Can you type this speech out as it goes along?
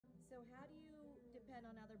depend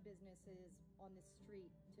on other businesses on the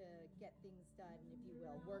street to get things done, if you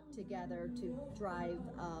will, work together to drive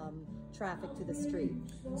traffic to the street?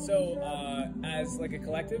 So as like a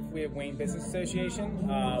collective, we have Wayne Business Association,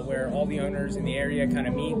 where all the owners in the area kind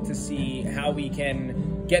of meet to see how we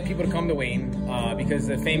can get people to come to Wayne, because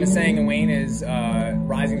the famous saying in Wayne is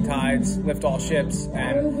rising tides lift all ships,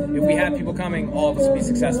 and if we have people coming, all of us will be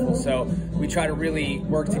successful. So we try to really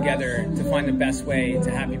work together to find the best way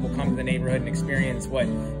to have people come to the neighborhood and experience what,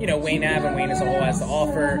 you know, Wayne Ave and Wayne as a whole has to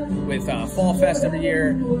offer, with Fall Fest every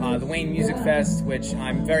year, the Wayne Music Fest, which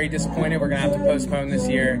I'm very disappointed we're going to have to postpone this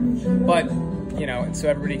year, but you know, so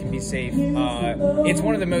everybody can be safe. It's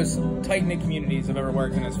one of the most tight-knit communities I've ever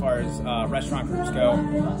worked in as far as restaurant groups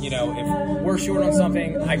go. You know, if we're short on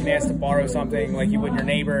something, I can ask to borrow something like you would your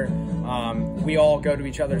neighbor. We all go to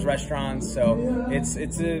each other's restaurants, so it's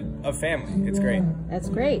a family. It's great. That's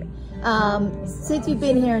great. Since you've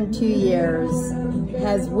been here in 2 years,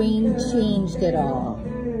 has Wayne changed at all?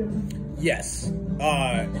 Yes,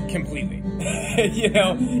 completely. You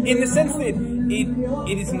know, in the sense that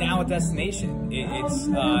it is now a destination. It's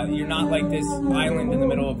you're not like this island in the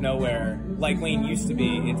middle of nowhere like Wayne used to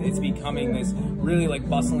be. It's becoming this really like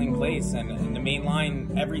bustling place, and the main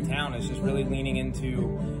line, every town is just really leaning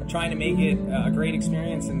into trying to make it a great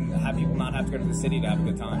experience and have people not have to go to the city to have a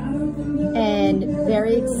good time. And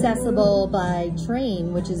very accessible by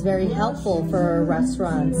train, which is very helpful for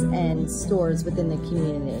restaurants and stores within the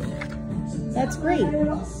community. That's great.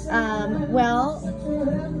 Well,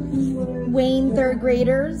 Wayne third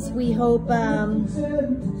graders, we hope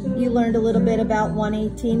you learned a little bit about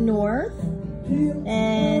 118 North,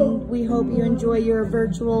 and we hope you enjoy your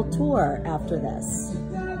virtual tour after this.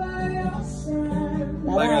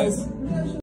 Bye, guys.